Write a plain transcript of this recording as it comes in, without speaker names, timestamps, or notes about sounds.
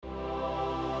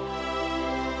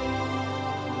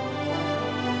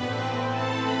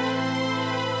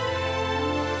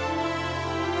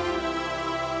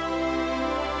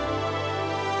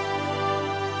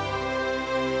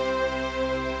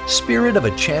Spirit of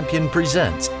a Champion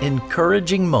presents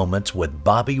Encouraging Moments with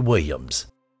Bobby Williams.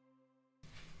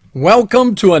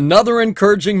 Welcome to another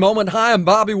encouraging moment. Hi, I'm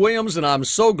Bobby Williams, and I'm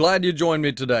so glad you joined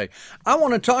me today. I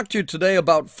want to talk to you today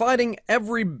about fighting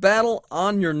every battle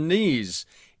on your knees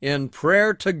in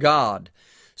prayer to God.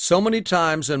 So many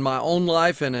times in my own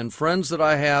life and in friends that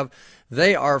I have,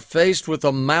 they are faced with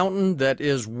a mountain that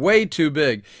is way too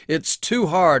big. It's too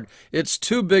hard. It's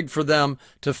too big for them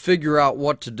to figure out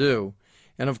what to do.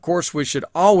 And of course, we should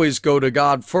always go to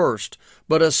God first,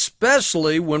 but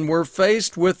especially when we're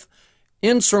faced with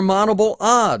insurmountable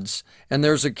odds. And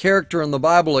there's a character in the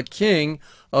Bible, a king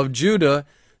of Judah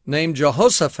named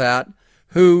Jehoshaphat,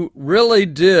 who really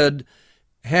did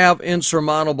have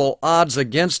insurmountable odds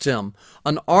against him.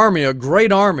 An army, a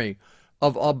great army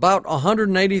of about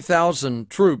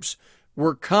 180,000 troops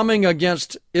were coming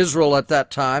against Israel at that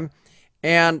time,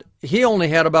 and he only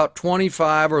had about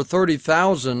 25 or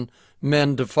 30,000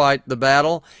 men to fight the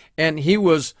battle, and he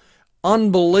was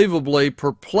unbelievably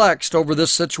perplexed over this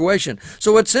situation.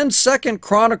 So it's in 2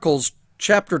 Chronicles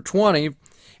chapter 20, and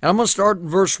I'm going to start in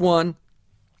verse 1.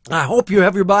 I hope you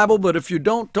have your Bible, but if you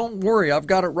don't worry. I've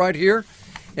got it right here,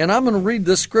 and I'm going to read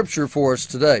this scripture for us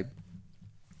today.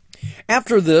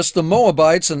 After this, the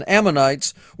Moabites and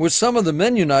Ammonites with some of the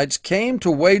Mennonites came to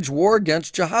wage war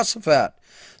against Jehoshaphat.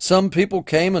 Some people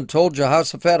came and told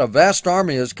Jehoshaphat, "A vast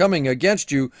army is coming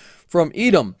against you from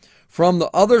Edom, from the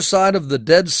other side of the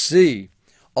Dead Sea."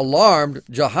 Alarmed,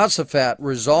 Jehoshaphat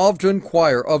resolved to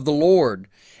inquire of the Lord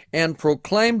and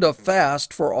proclaimed a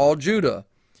fast for all Judah.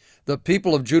 The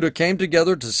people of Judah came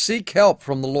together to seek help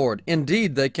from the Lord.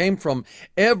 Indeed, they came from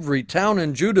every town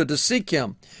in Judah to seek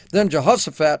him. Then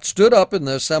Jehoshaphat stood up in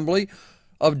the assembly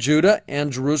of Judah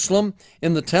and Jerusalem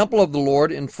in the temple of the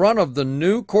Lord in front of the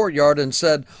new courtyard and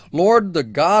said, "Lord, the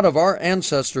God of our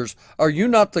ancestors, are you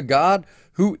not the God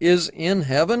who is in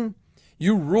heaven?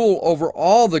 You rule over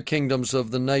all the kingdoms of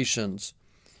the nations.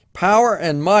 Power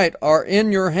and might are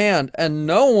in your hand, and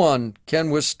no one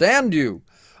can withstand you.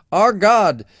 Our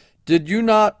God, did you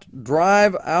not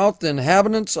drive out the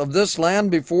inhabitants of this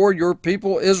land before your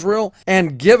people Israel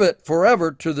and give it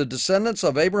forever to the descendants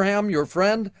of Abraham, your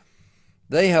friend?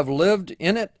 They have lived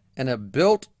in it and have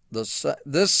built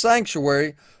this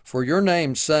sanctuary for your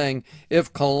name, saying,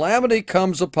 if calamity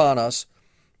comes upon us,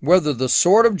 whether the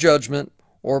sword of judgment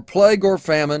or plague or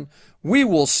famine, we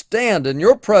will stand in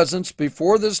your presence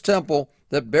before this temple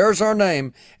that bears our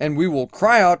name, and we will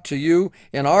cry out to you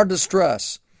in our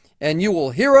distress, and you will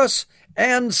hear us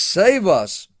and save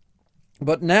us.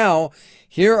 But now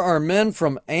here are men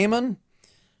from Ammon,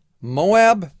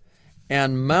 Moab,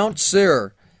 and Mount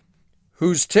Seir,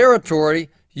 whose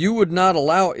territory you would not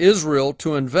allow Israel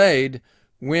to invade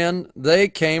when they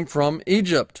came from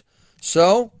Egypt."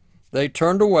 So they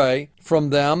turned away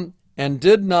from them and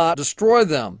did not destroy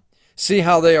them. See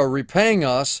how they are repaying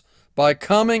us by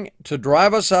coming to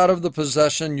drive us out of the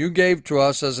possession you gave to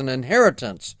us as an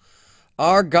inheritance.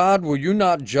 Our God, will you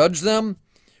not judge them?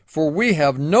 For we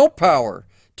have no power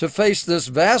to face this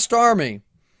vast army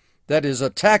that is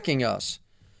attacking us.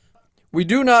 We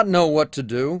do not know what to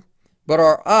do, but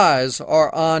our eyes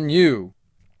are on you.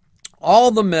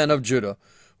 All the men of Judah,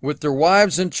 with their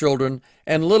wives and children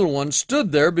and little ones,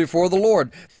 stood there before the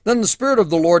Lord. Then the Spirit of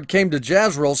the Lord came to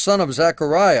Jazrael, son of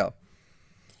Zechariah,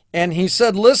 and he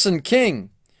said, "Listen,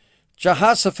 King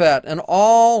Jehoshaphat, and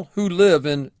all who live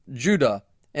in Judah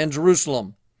and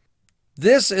Jerusalem.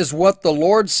 This is what the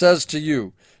Lord says to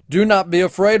you. Do not be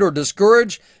afraid or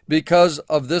discouraged because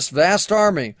of this vast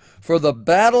army, for the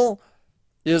battle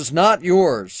is not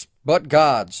yours, but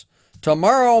God's.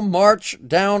 Tomorrow march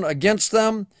down against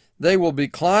them. They will be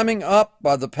climbing up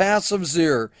by the pass of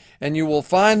Zir, and you will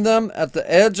find them at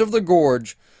the edge of the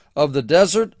gorge of the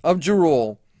desert of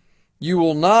Jeruel. You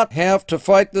will not have to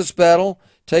fight this battle.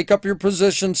 Take up your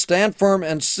position, stand firm,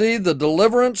 and see the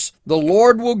deliverance the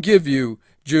Lord will give you,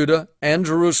 Judah and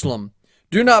Jerusalem.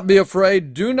 Do not be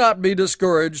afraid, do not be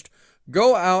discouraged.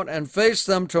 Go out and face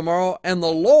them tomorrow, and the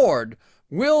Lord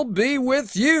will be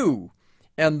with you."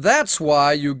 And that's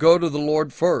why you go to the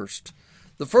Lord first.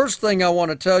 The first thing I want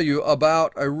to tell you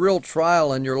about a real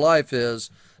trial in your life is,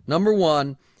 number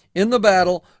one, in the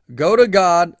battle, go to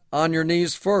God on your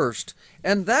knees first.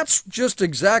 And that's just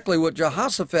exactly what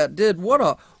Jehoshaphat did. What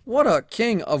a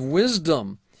king of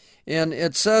wisdom. And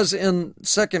it says in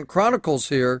 2 Chronicles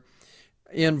here,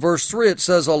 in verse 3, it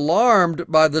says, alarmed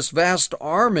by this vast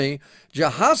army,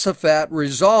 Jehoshaphat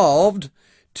resolved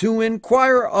to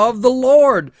inquire of the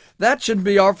Lord. That should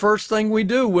be our first thing we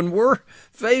do when we're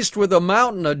faced with a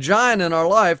mountain, a giant in our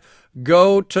life.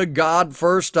 Go to God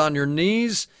first on your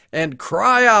knees and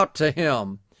cry out to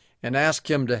him and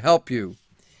ask him to help you.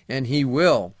 and he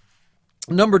will.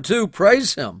 Number 2,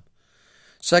 praise him.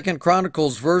 2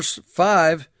 Chronicles verse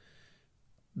 5,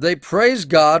 they praise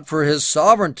God for his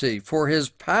sovereignty, for his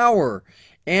power,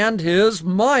 and his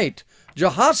might.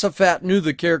 Jehoshaphat knew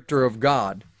the character of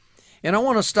God. And I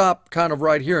want to stop kind of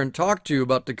right here and talk to you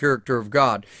about the character of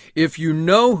God. If you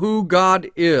know who God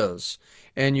is,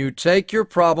 and you take your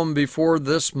problem before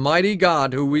this mighty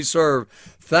God who we serve,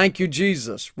 thank you,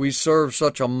 Jesus. We serve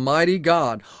such a mighty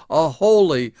God, a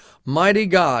holy, mighty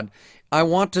God. I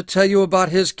want to tell you about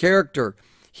his character.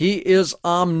 He is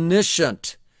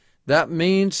omniscient. That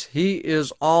means he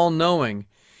is all-knowing.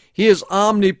 He is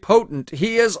omnipotent.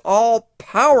 He is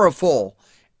all-powerful.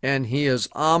 And he is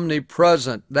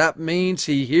omnipresent. That means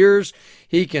he hears,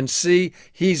 he can see,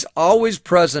 he's always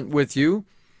present with you.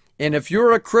 And if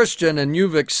you're a Christian and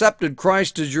you've accepted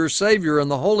Christ as your Savior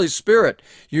and the Holy Spirit,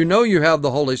 you know you have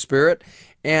the Holy Spirit,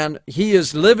 and he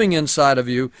is living inside of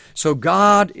you. So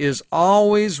God is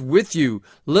always with you,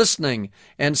 listening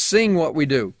and seeing what we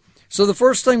do. So the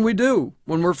first thing we do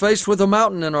when we're faced with a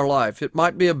mountain in our life, it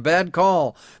might be a bad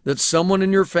call, that someone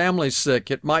in your family's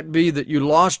sick. It might be that you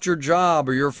lost your job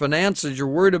or your finances. You're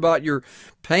worried about your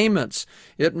payments.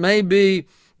 It may be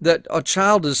that a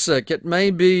child is sick. It may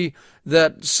be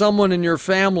that someone in your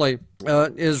family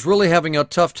is really having a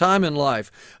tough time in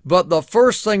life. But the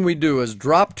first thing we do is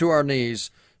drop to our knees,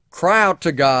 cry out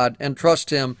to God and trust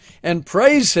him and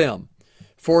praise him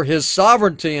for his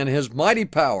sovereignty and his mighty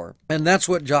power. And that's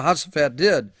what Jehoshaphat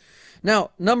did.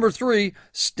 Now, number 3,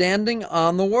 standing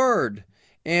on the word.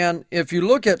 And if you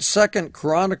look at 2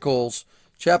 Chronicles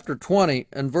chapter 20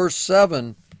 and verse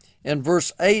 7 and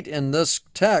verse 8 in this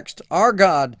text, our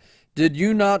God, did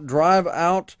you not drive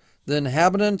out the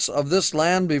inhabitants of this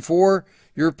land before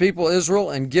your people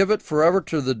Israel and give it forever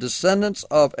to the descendants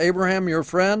of Abraham your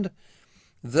friend?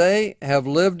 They have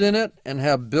lived in it and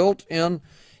have built in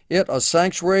it a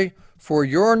sanctuary for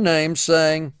your name,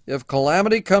 saying, if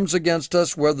calamity comes against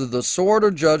us, whether the sword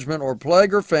or judgment or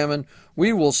plague or famine,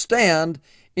 we will stand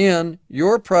in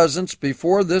your presence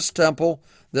before this temple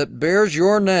that bears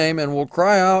your name, and will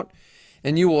cry out,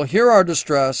 and you will hear our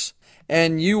distress,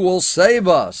 and you will save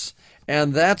us.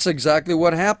 And that's exactly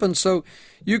what happened. So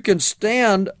you can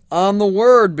stand on the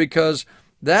word, because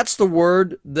that's the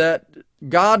word that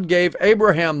God gave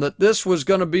Abraham, that this was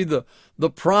going to be the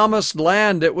promised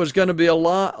land. It was going to be a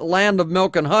land of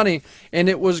milk and honey, and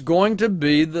it was going to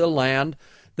be the land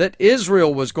that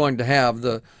Israel was going to have,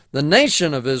 the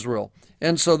nation of Israel.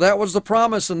 And so that was the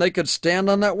promise, and they could stand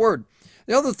on that word.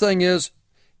 The other thing is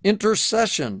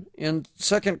intercession. In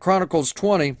 2 Chronicles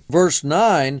 20, verse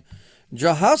 9,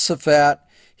 Jehoshaphat,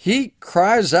 he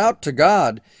cries out to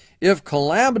God, if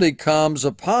calamity comes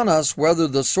upon us, whether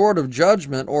the sword of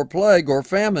judgment or plague or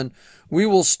famine, we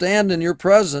will stand in your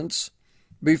presence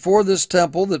before this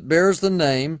temple that bears the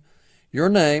name, your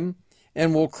name,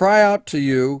 and will cry out to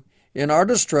you in our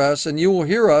distress, and you will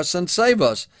hear us and save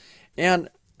us. And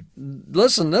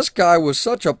listen, this guy was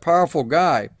such a powerful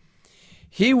guy.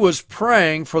 He was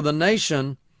praying for the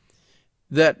nation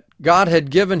that God had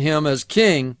given him as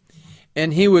king,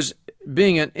 and he was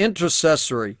being an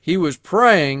intercessory. He was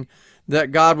praying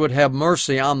that God would have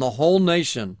mercy on the whole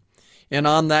nation and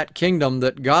on that kingdom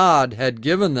that God had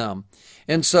given them.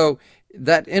 And so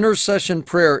that intercession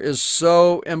prayer is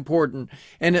so important,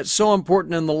 and it's so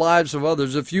important in the lives of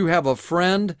others. If you have a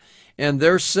friend and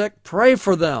they're sick, pray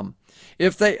for them.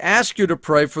 If they ask you to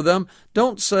pray for them,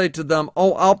 don't say to them,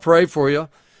 oh, I'll pray for you.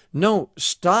 No,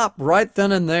 stop right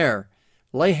then and there.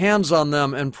 Lay hands on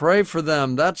them and pray for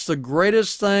them. That's the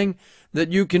greatest thing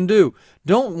that you can do.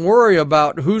 Don't worry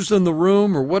about who's in the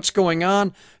room or what's going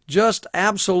on. Just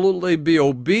absolutely be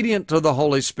obedient to the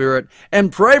Holy Spirit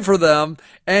and pray for them,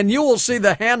 and you will see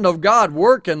the hand of God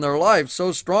work in their life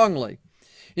so strongly.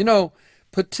 You know,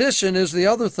 petition is the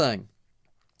other thing.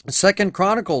 2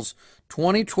 Chronicles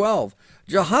 20:12.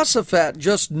 Jehoshaphat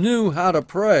just knew how to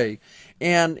pray,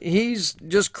 and he's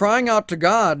just crying out to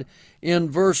God.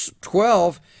 In verse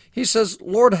 12, he says,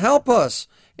 Lord, help us.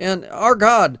 And our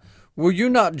God, will you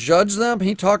not judge them?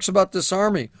 He talks about this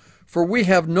army. For we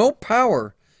have no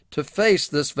power to face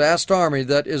this vast army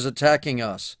that is attacking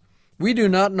us. We do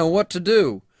not know what to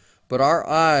do, but our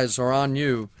eyes are on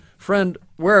you. Friend,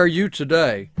 where are you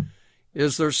today?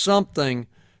 Is there something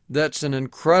that's an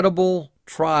incredible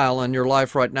trial in your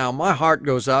life right now? My heart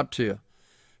goes out to you.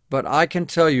 But I can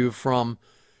tell you from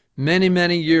many,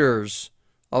 many years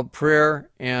of prayer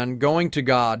and going to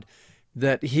God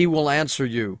that He will answer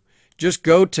you. Just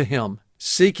go to Him.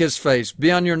 Seek His face.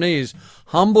 Be on your knees.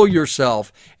 Humble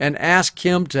yourself and ask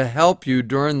Him to help you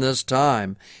during this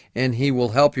time, and He will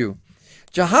help you.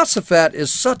 Jehoshaphat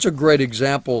is such a great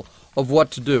example of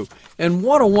what to do. And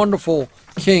what a wonderful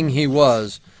king he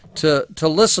was to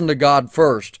listen to God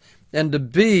first and to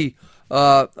be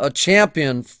a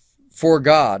champion for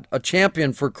God, a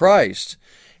champion for Christ.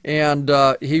 And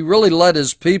he really led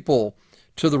his people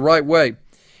to the right way.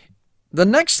 The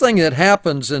next thing that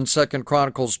happens in 2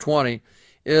 Chronicles 20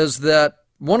 is that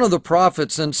one of the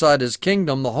prophets inside his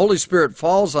kingdom, the Holy Spirit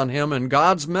falls on him, and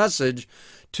God's message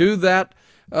to that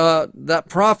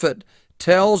prophet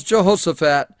tells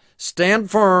Jehoshaphat, stand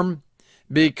firm,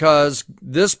 because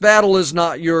this battle is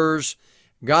not yours.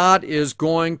 God is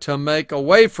going to make a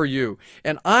way for you.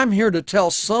 And I'm here to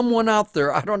tell someone out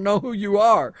there, I don't know who you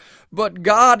are, but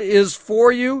God is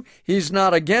for you. He's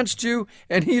not against you,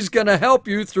 and He's going to help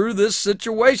you through this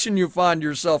situation you find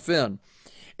yourself in.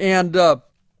 And the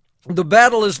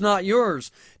battle is not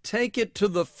yours. Take it to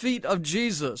the feet of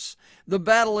Jesus. The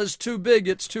battle is too big.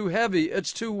 It's too heavy.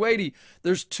 It's too weighty.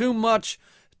 There's too much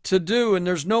to do, and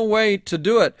there's no way to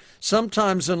do it.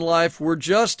 Sometimes in life, we're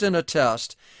just in a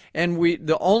test, and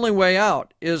the only way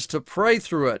out is to pray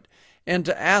through it and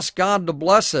to ask God to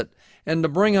bless it and to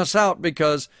bring us out,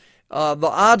 because the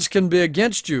odds can be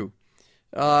against you.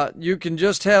 You can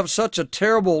just have such a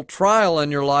terrible trial in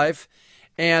your life,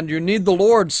 and you need the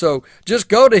Lord. So just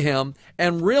go to Him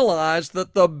and realize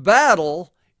that the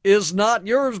battle is not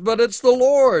yours, but it's the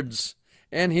Lord's,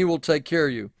 and He will take care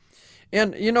of you.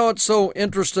 And you know what's so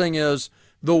interesting is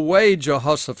the way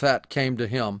Jehoshaphat came to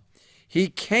him. He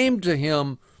came to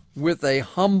him with a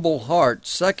humble heart.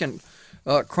 2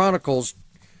 Chronicles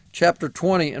chapter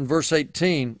 20 and verse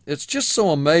 18. It's just so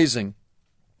amazing.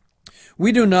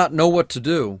 We do not know what to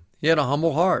do. He had a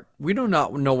humble heart. We do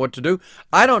not know what to do.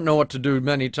 I don't know what to do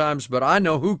many times, but I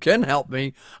know who can help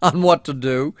me on what to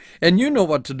do, and you know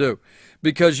what to do.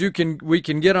 Because we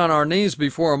can get on our knees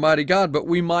before Almighty God, but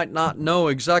we might not know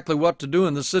exactly what to do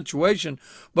in the situation.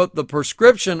 But the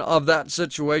prescription of that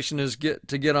situation is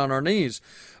to get on our knees.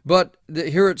 But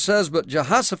here it says, but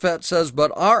Jehoshaphat says,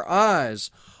 but our eyes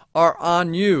are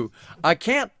on you. I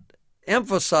can't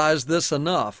emphasize this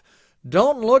enough.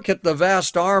 Don't look at the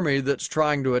vast army that's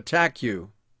trying to attack you.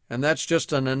 And that's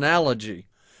just an analogy.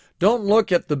 Don't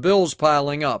look at the bills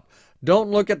piling up.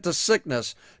 Don't look at the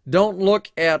sickness. Don't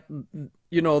look at,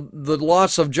 the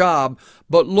loss of job,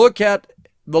 but look at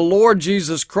the Lord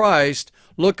Jesus Christ.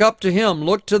 Look up to Him.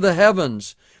 Look to the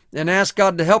heavens and ask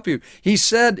God to help you. He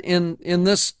said in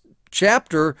this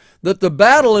chapter that the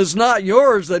battle is not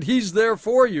yours, that He's there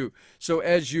for you. So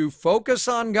as you focus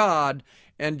on God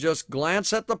and just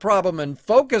glance at the problem and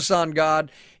focus on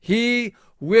God, He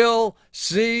will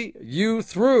see you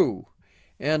through.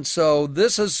 And so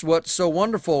this is what's so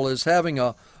wonderful, is having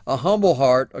a humble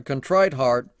heart, a contrite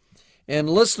heart, and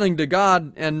listening to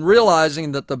God and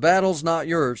realizing that the battle's not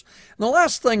yours. And the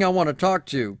last thing I want to talk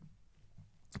to you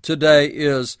today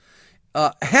is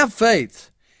have faith.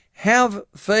 Have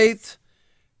faith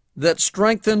that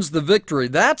strengthens the victory.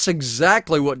 That's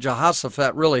exactly what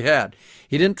Jehoshaphat really had.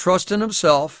 He didn't trust in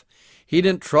himself. He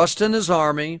didn't trust in his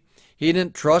army. He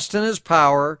didn't trust in his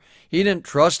power. He didn't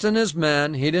trust in his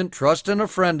men. He didn't trust in a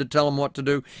friend to tell him what to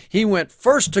do. He went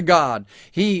first to God.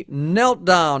 He knelt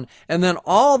down, and then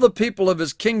all the people of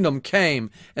his kingdom came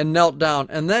and knelt down.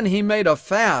 And then he made a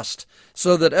fast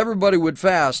so that everybody would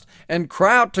fast and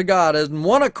cry out to God in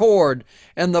one accord.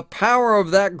 And the power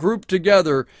of that group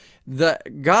together,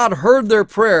 that God heard their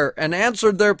prayer and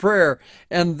answered their prayer.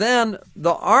 And then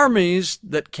the armies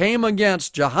that came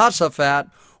against Jehoshaphat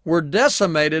were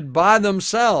decimated by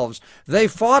themselves. They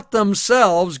fought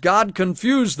themselves. God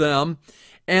confused them,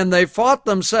 and they fought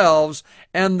themselves.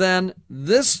 And then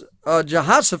this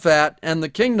Jehoshaphat and the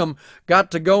kingdom got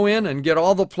to go in and get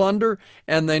all the plunder,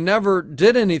 and they never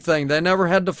did anything. They never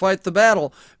had to fight the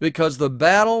battle, because the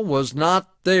battle was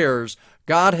not theirs.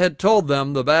 God had told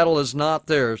them the battle is not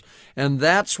theirs. And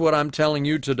that's what I'm telling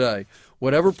you today.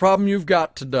 Whatever problem you've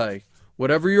got today,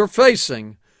 whatever you're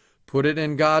facing, put it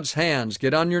in God's hands.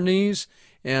 Get on your knees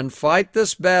and fight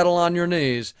this battle on your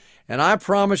knees. And I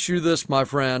promise you this, my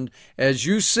friend, as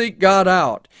you seek God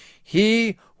out,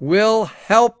 He will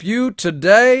help you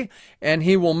today, and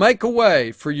He will make a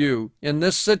way for you in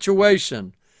this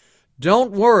situation.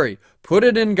 Don't worry. Put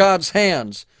it in God's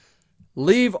hands.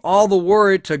 Leave all the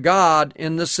worry to God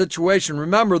in this situation.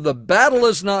 Remember, the battle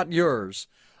is not yours.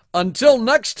 Until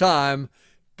next time,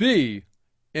 be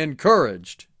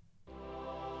encouraged.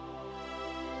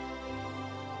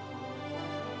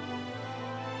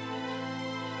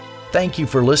 Thank you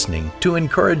for listening to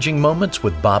Encouraging Moments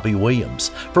with Bobby Williams.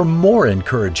 For more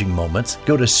encouraging moments,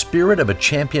 go to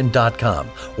spiritofachampion.com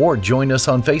or join us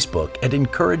on Facebook at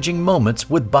Encouraging Moments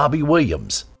with Bobby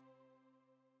Williams.